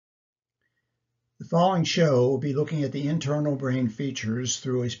Following show, we'll be looking at the internal brain features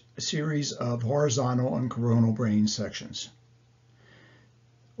through a series of horizontal and coronal brain sections.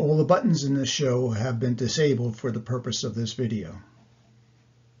 All the buttons in this show have been disabled for the purpose of this video.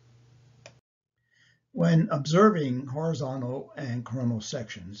 When observing horizontal and coronal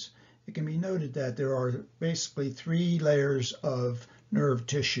sections, it can be noted that there are basically three layers of nerve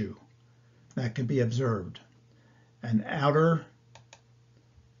tissue that can be observed. An outer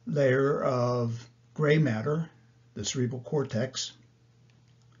layer of gray matter, the cerebral cortex,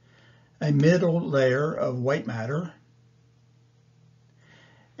 a middle layer of white matter,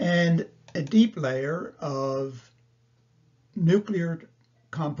 and a deep layer of nuclear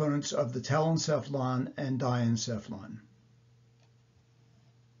components of the telencephalon and diencephalon.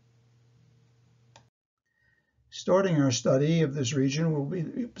 Starting our study of this region, we'll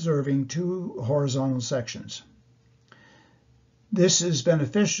be observing two horizontal sections. This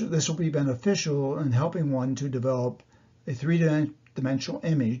will be beneficial in helping one to develop a three-dimensional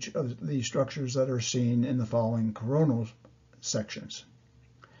image of the structures that are seen in the following coronal sections.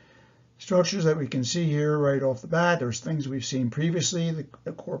 Structures that we can see here right off the bat, there's things we've seen previously,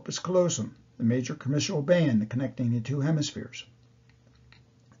 the corpus callosum, the major commissural band connecting the two hemispheres.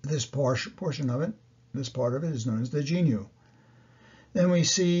 This portion of it, this part of it is known as the genu. Then we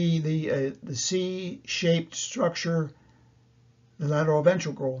see the C-shaped structure, the lateral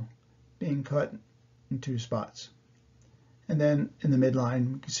ventricle, being cut in two spots. And then in the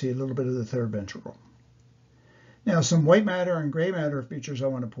midline, we can see a little bit of the third ventricle. Now, some white matter and gray matter features I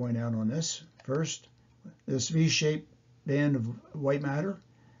want to point out on this. First, this V-shaped band of white matter,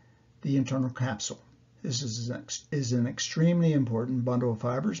 the internal capsule. This is an extremely important bundle of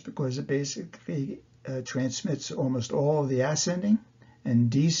fibers because it basically transmits almost all of the ascending and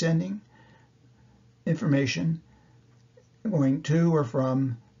descending information going to or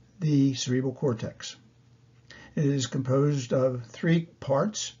from the cerebral cortex. It is composed of three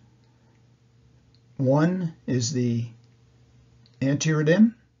parts. One is the anterior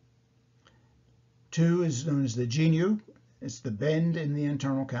limb. Two is known as the genu. It's the bend in the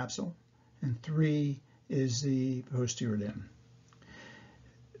internal capsule. And three is the posterior limb.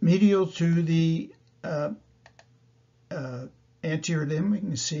 Medial to the anterior limb, we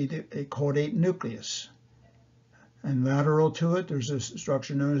can see a caudate nucleus. And lateral to it, there's a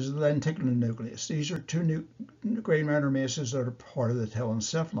structure known as the lenticular nucleus. These are two gray matter masses that are part of the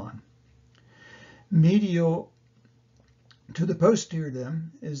telencephalon. Medial to the posterior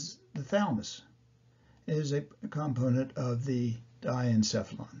limb is the thalamus. It is a component of the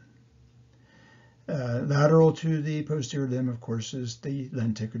diencephalon. Lateral to the posterior limb, of course, is the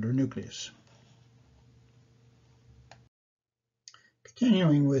lenticular nucleus.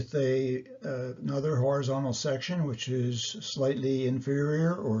 Continuing with another horizontal section, which is slightly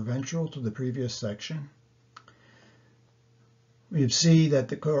inferior or ventral to the previous section. We see that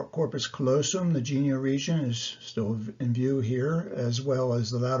the corpus callosum, the genial region, is still in view here, as well as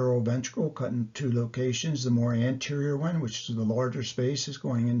the lateral ventricle cut in two locations. The more anterior one, which is the larger space, is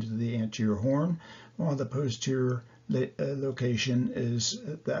going into the anterior horn, while the posterior location is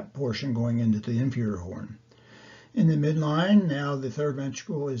that portion going into the inferior horn. In the midline, now the third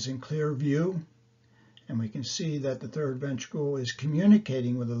ventricle is in clear view, and we can see that the third ventricle is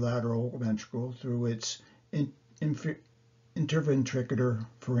communicating with the lateral ventricle through its interventricular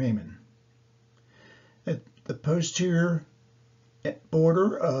foramen. At the posterior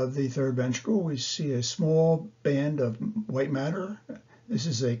border of the third ventricle, we see a small band of white matter. This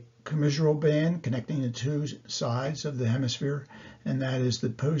is a commissural band connecting the two sides of the hemisphere, and that is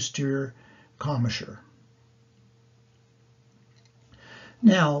the posterior commissure.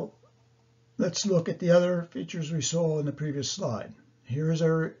 Now, let's look at the other features we saw in the previous slide. Here is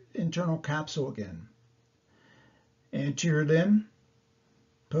our internal capsule again. Anterior limb,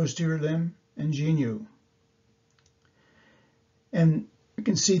 posterior limb, and genu. And you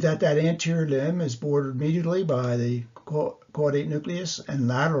can see that that anterior limb is bordered medially by the caudate nucleus and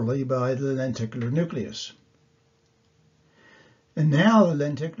laterally by the lenticular nucleus. And now the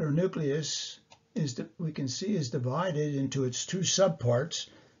lenticular nucleus we can see is divided into its two subparts,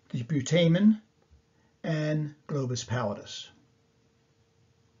 the putamen and globus pallidus.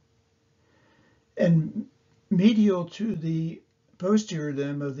 And medial to the posterior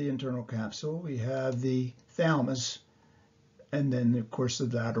limb of the internal capsule, we have the thalamus, and then of course the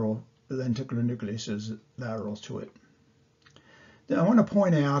lenticular nucleus is lateral to it. Now I want to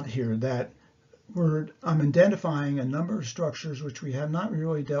point out here that I'm identifying a number of structures which we have not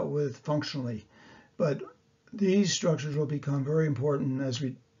really dealt with functionally, but these structures will become very important as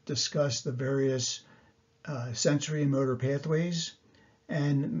we discuss the various sensory and motor pathways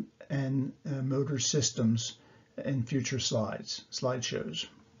and motor systems in future slideshows.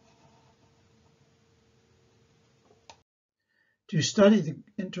 To study the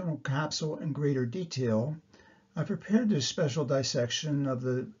internal capsule in greater detail, I prepared this special dissection of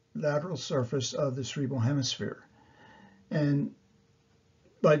the lateral surface of the cerebral hemisphere. And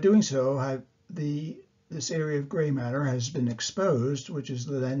by doing so, this area of gray matter has been exposed, which is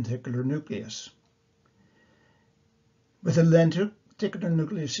the lenticular nucleus. With the lenticular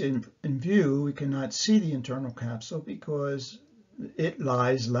nucleus in view, we cannot see the internal capsule because it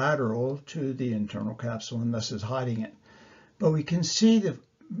lies lateral to the internal capsule and thus is hiding it. But we can see the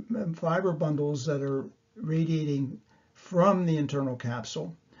fiber bundles that are radiating from the internal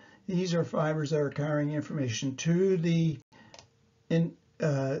capsule. These are fibers that are carrying information to the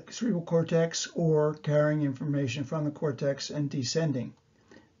cerebral cortex or carrying information from the cortex and descending.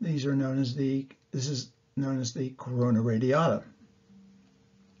 This is known as the corona radiata.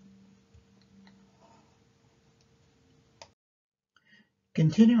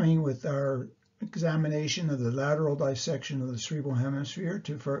 Continuing with our examination of the lateral dissection of the cerebral hemisphere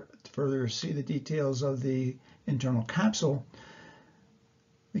to further see the details of the internal capsule,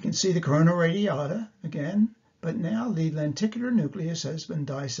 we can see the corona radiata again, but now the lenticular nucleus has been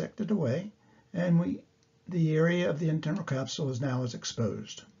dissected away and the area of the internal capsule is now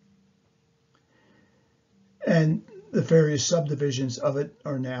exposed. And the various subdivisions of it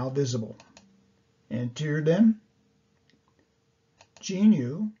are now visible. Anterior limb,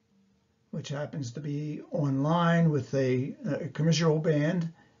 genu, which happens to be on line with a commissural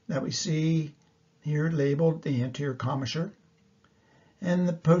band that we see here labeled the anterior commissure, and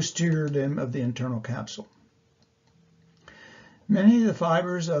the posterior limb of the internal capsule. Many of the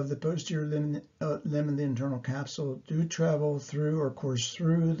fibers of the posterior limb of the internal capsule do travel through or course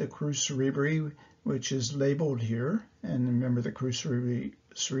through the crus cerebri, which is labeled here. And remember, the crus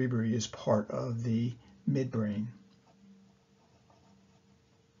cerebri is part of the midbrain.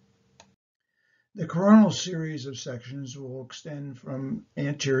 The coronal series of sections will extend from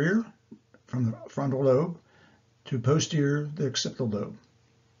anterior, from the frontal lobe, to posterior, the occipital lobe.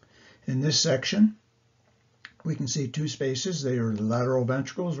 In this section, we can see two spaces. They are the lateral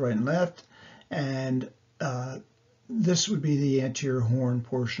ventricles, right and left, and this would be the anterior horn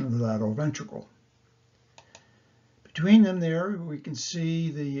portion of the lateral ventricle. Between them there, we can see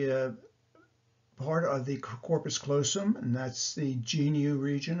the part of the corpus callosum, and that's the genu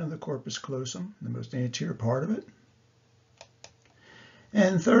region of the corpus callosum, the most anterior part of it.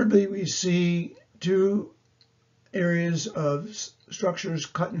 And thirdly, we see two areas of structures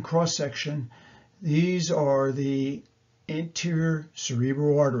cut in cross-section. These are the anterior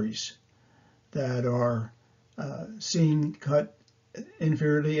cerebral arteries that are seen cut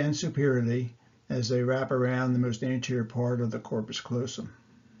inferiorly and superiorly as they wrap around the most anterior part of the corpus callosum.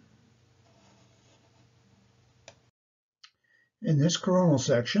 In this coronal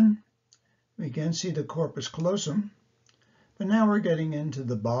section, we again see the corpus callosum, but now we're getting into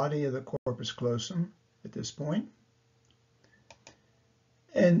the body of the corpus callosum at this point.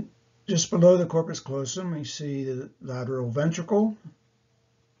 And just below the corpus callosum, we see the lateral ventricle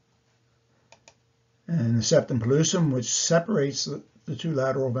and the septum pellucid, which separates the two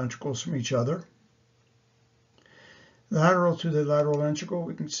lateral ventricles from each other. Lateral to the lateral ventricle,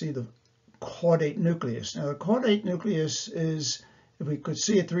 we can see the caudate nucleus. Now, the caudate nucleus is, if we could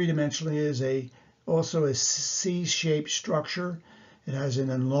see it three-dimensionally, is also a C-shaped structure. It has an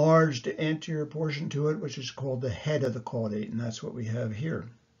enlarged anterior portion to it, which is called the head of the caudate, and that's what we have here.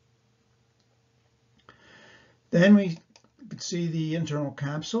 Then we could see the internal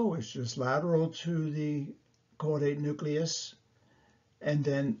capsule, which is lateral to the caudate nucleus, and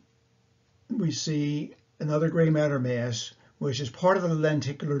then we see another gray matter mass, which is part of the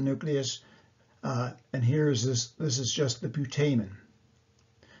lenticular nucleus, and here is this is just the putamen.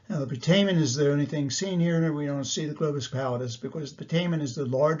 Now, the putamen is the only thing seen here, and we don't see the globus pallidus because the putamen is the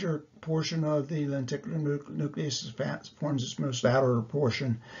larger portion of the lenticular nucleus, forms its most outer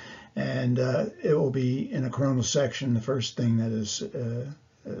portion, and it will be in a coronal section, the first thing that is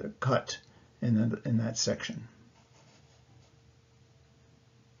cut in that section.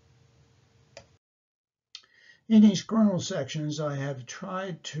 In these coronal sections, I have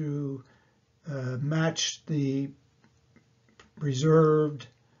tried to match the preserved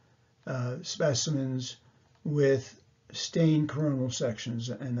specimens with stained coronal sections,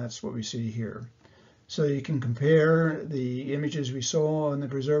 and that's what we see here. So you can compare the images we saw in the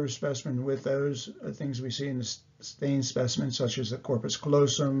preserved specimen with those things we see in the stained specimen, such as the corpus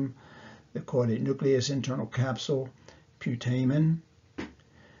callosum, the caudate nucleus, internal capsule, putamen.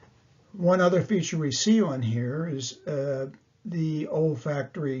 One other feature we see on here is the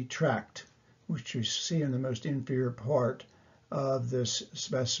olfactory tract, which you see in the most inferior part of this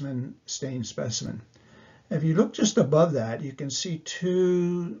specimen, stained specimen. If you look just above that, you can see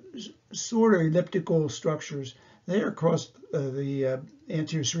two sort of elliptical structures. They are across the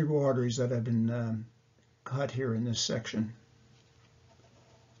anterior cerebral arteries that have been cut here in this section.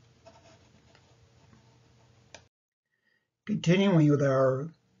 Continuing with our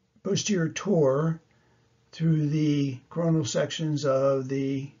posterior tour through the coronal sections of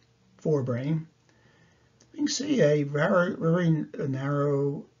the forebrain, we can see a very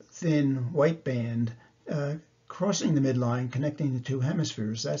narrow, thin white band crossing the midline, connecting the two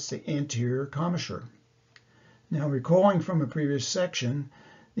hemispheres. That's the anterior commissure. Now, recalling from a previous section,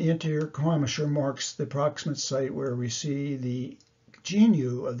 the anterior commissure marks the proximate site where we see the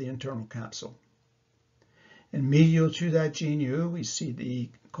genu of the internal capsule. And medial to that genu, we see the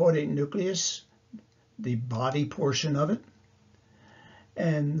caudate nucleus, the body portion of it.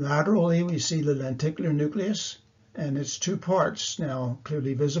 And laterally, we see the lenticular nucleus and its two parts now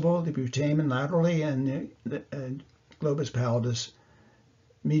clearly visible, the putamen laterally and the globus pallidus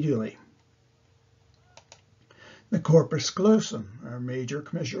medially. The corpus callosum, our major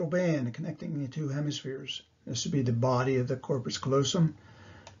commissural band connecting the two hemispheres. This would be the body of the corpus callosum.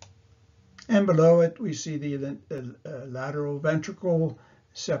 And below it, we see the lateral ventricle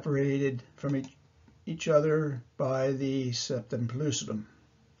separated from each other by the septum pellucidum.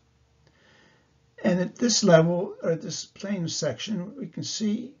 And at this level, or at this plane section, we can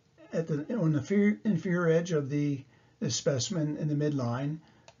see on the inferior edge of the specimen in the midline,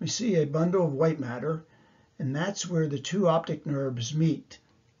 we see a bundle of white matter, and that's where the two optic nerves meet.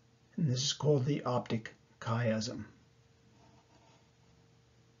 And this is called the optic chiasm.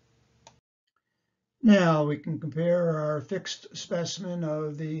 Now we can compare our fixed specimen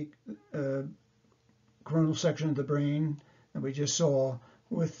of the coronal section of the brain that we just saw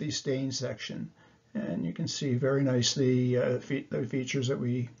with the stained section. And you can see very nicely the features that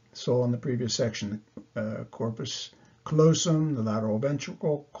we saw in the previous section. Corpus callosum, the lateral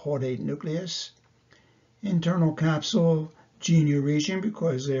ventricle, caudate nucleus, internal capsule, genu region,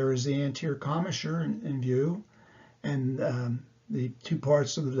 because there is the anterior commissure in view, and the two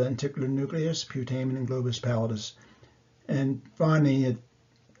parts of the lenticular nucleus, putamen and globus pallidus. And finally,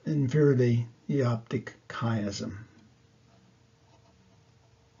 inferiorly, the optic chiasm.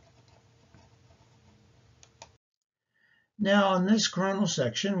 Now, in this coronal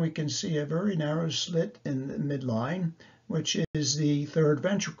section, we can see a very narrow slit in the midline, which is the third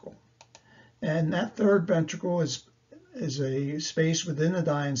ventricle. And that third ventricle is a space within the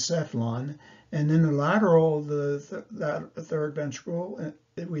diencephalon. And in the lateral of the third ventricle,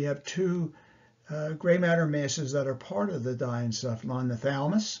 we have two gray matter masses that are part of the diencephalon, the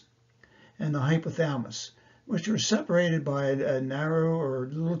thalamus and the hypothalamus, which are separated by a narrow or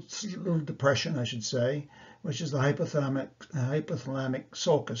little depression, I should say, which is the hypothalamic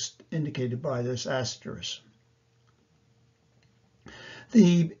sulcus, indicated by this asterisk.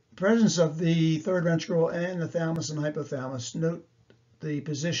 The presence of the third ventricle and the thalamus and hypothalamus note the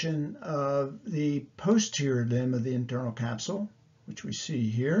position of the posterior limb of the internal capsule, which we see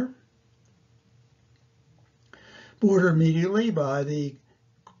here, bordered medially by the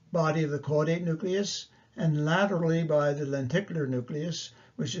body of the caudate nucleus and laterally by the lenticular nucleus,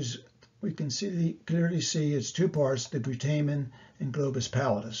 which is, we can clearly see its two parts, the putamen and globus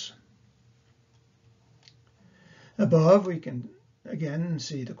pallidus. Above, we can again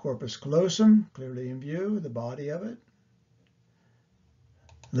see the corpus callosum clearly in view, the body of it,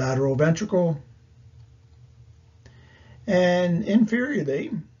 lateral ventricle, and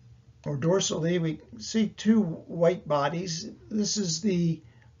inferiorly or dorsally we see two white bodies. This is the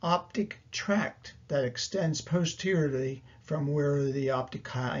optic tract that extends posteriorly from where the optic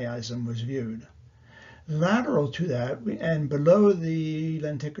chiasm was viewed. Lateral to that and below the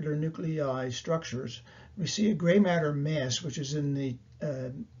lenticular nuclei structures, we see a gray matter mass, which is in the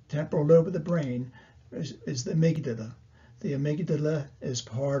temporal lobe of the brain, is the amygdala. The amygdala is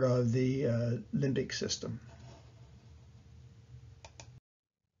part of the limbic system.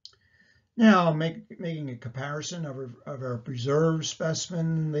 Now, making a comparison of our preserved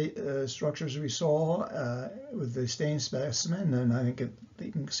specimen structures we saw with the stained specimen, and I think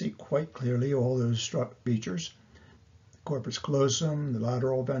you can see quite clearly all those features. Corpus callosum, the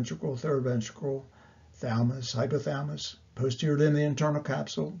lateral ventricle, third ventricle, thalamus, hypothalamus, posterior limb of the internal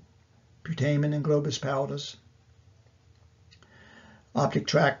capsule, putamen and globus pallidus, optic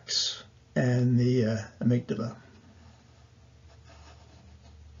tracts, and the amygdala.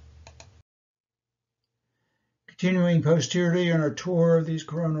 Continuing posteriorly in our tour of these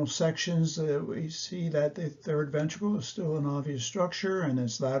coronal sections, we see that the third ventricle is still an obvious structure, and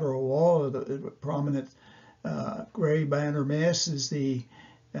its lateral wall, the prominent gray banner mass, is the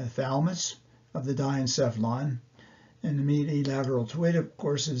thalamus of the diencephalon, and immediately lateral to it, of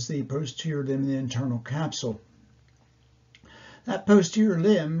course, is the posterior limb of the internal capsule. That posterior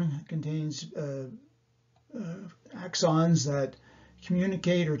limb contains axons that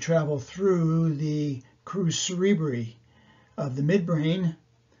communicate or travel through the crus cerebri of the midbrain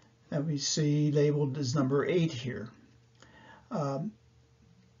that we see labeled as number 8 here.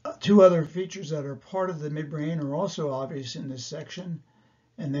 Two other features that are part of the midbrain are also obvious in this section,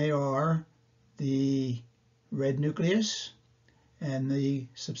 and they are the red nucleus and the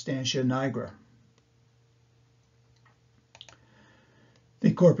substantia nigra.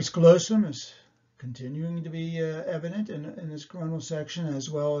 The corpus callosum is continuing to be evident in this coronal section, as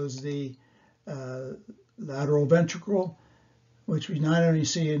well as the lateral ventricle, which we not only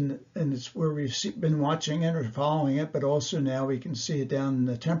see and it's where we've been watching it or following it, but also now we can see it down in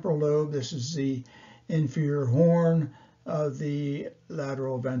the temporal lobe. This is the inferior horn of the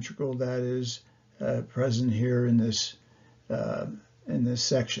lateral ventricle that is present here in this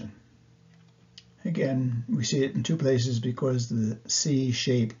section. Again, we see it in two places because of the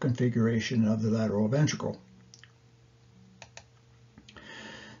C-shaped configuration of the lateral ventricle.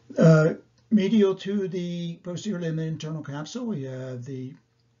 Medial to the posterior limb of the internal capsule, we have the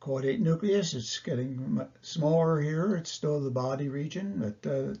caudate nucleus. It's getting smaller here. It's still the body region, but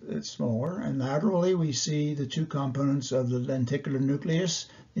it's smaller. And laterally, we see the two components of the lenticular nucleus,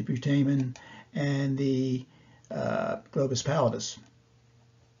 the putamen and the globus pallidus.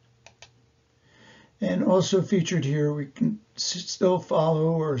 And also featured here, we can still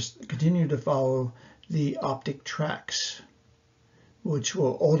follow or continue to follow the optic tracts, which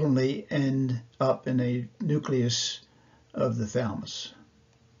will ultimately end up in a nucleus of the thalamus.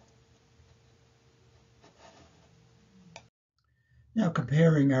 Now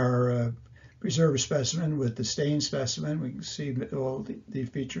comparing our preserved specimen with the stained specimen, we can see all the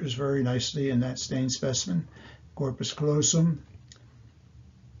features very nicely in that stained specimen. Corpus callosum,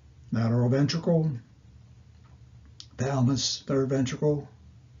 lateral ventricle, thalamus, third ventricle,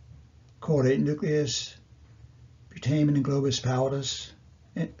 caudate nucleus, putamen and globus pallidus,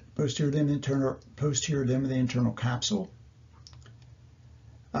 posterior limb of the internal capsule,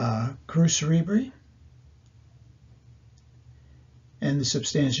 crus cerebri, and the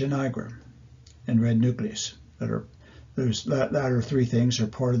substantia nigra and red nucleus. Those latter three things are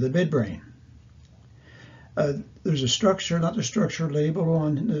part of the midbrain. There's a structure, another structure labeled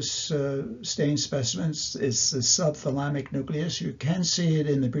on this stained specimen. It's the subthalamic nucleus. You can see it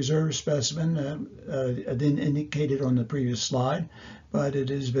in the preserved specimen. I didn't indicate it on the previous slide, but it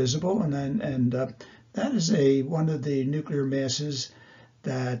is visible. And that is one of the nuclear masses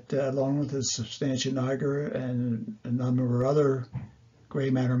that, along with the substantia nigra and a number of other gray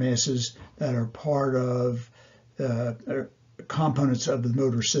matter masses, that are part of components of the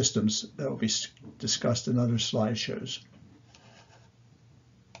motor systems that will be discussed in other slideshows.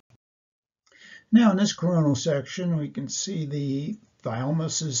 Now in this coronal section, we can see the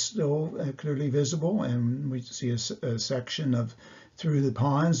thalamus is still clearly visible, and we see a section of through the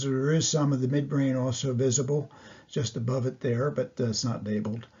pons. There is some of the midbrain also visible just above it there, but it's not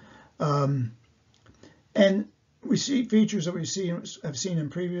labeled. And we see features that have seen in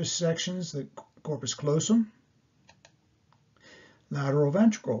previous sections: the corpus callosum, lateral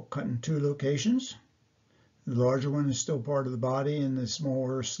ventricle cut in two locations. The larger one is still part of the body, and the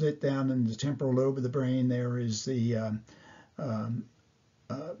smaller slit down in the temporal lobe of the brain there is the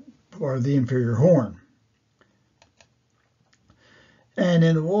part of the inferior horn. And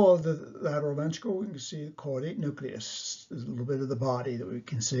in the wall of the lateral ventricle, we can see the caudate nucleus. There's a little bit of the body that we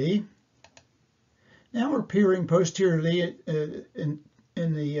can see. Now we're peering posteriorly in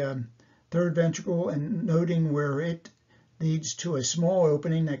the third ventricle and noting where it leads to a small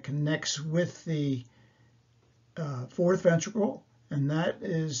opening that connects with the fourth ventricle, and that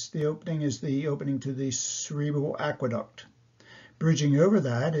is the opening to the cerebral aqueduct. Bridging over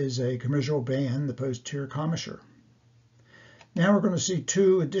that is a commissural band, the posterior commissure. Now we're going to see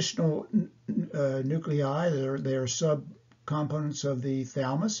two additional nuclei. They are subcomponents of the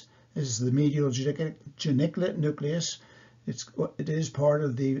thalamus. This is the medial geniculate nucleus. It is part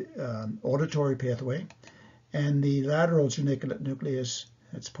of the auditory pathway. And the lateral geniculate nucleus,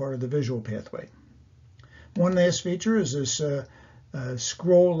 it's part of the visual pathway. One last feature is this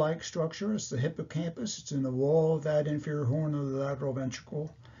scroll-like structure. It's the hippocampus. It's in the wall of that inferior horn of the lateral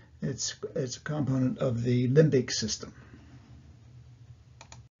ventricle. It's a component of the limbic system.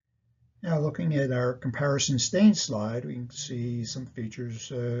 Now looking at our comparison stain slide, we can see some features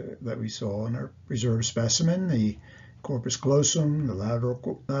that we saw in our preserved specimen, the corpus callosum, the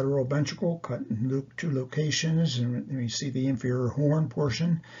lateral ventricle cut in two locations, and we see the inferior horn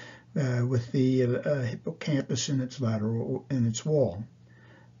portion with the hippocampus in its wall.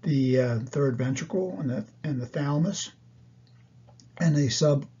 The third ventricle and the thalamus, and the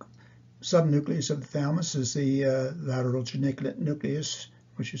subnucleus of the thalamus is the lateral geniculate nucleus,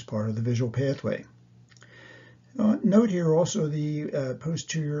 which is part of the visual pathway. Note here also the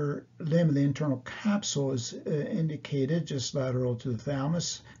posterior limb of the internal capsule is indicated just lateral to the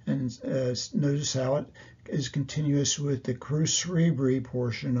thalamus, and notice how it is continuous with the crus cerebri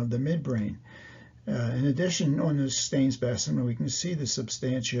portion of the midbrain. In addition, on the stained specimen, we can see the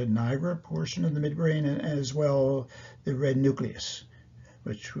substantia nigra portion of the midbrain, and as well the red nucleus,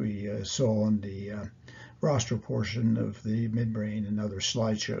 which we saw on the rostral portion of the midbrain and other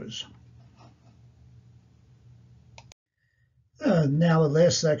slideshows. Now the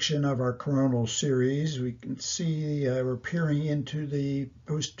last section of our coronal series, we can see we're peering into the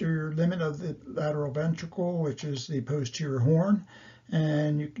posterior limit of the lateral ventricle, which is the posterior horn,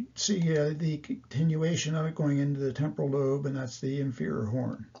 and you can see the continuation of it going into the temporal lobe, and that's the inferior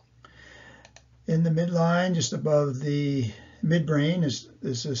horn. In the midline, just above the midbrain, is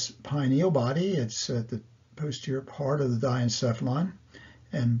this pineal body. It's at the posterior part of the diencephalon,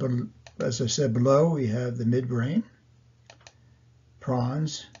 and as I said below, we have the midbrain,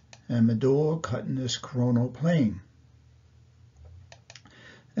 pons, and medulla cut in this coronal plane.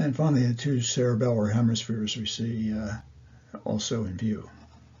 And finally, the two cerebellar hemispheres we see also in view.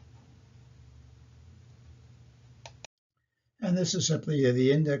 And this is simply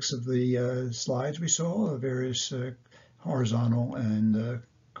the index of the slides we saw, of various horizontal and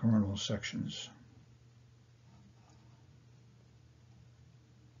coronal sections.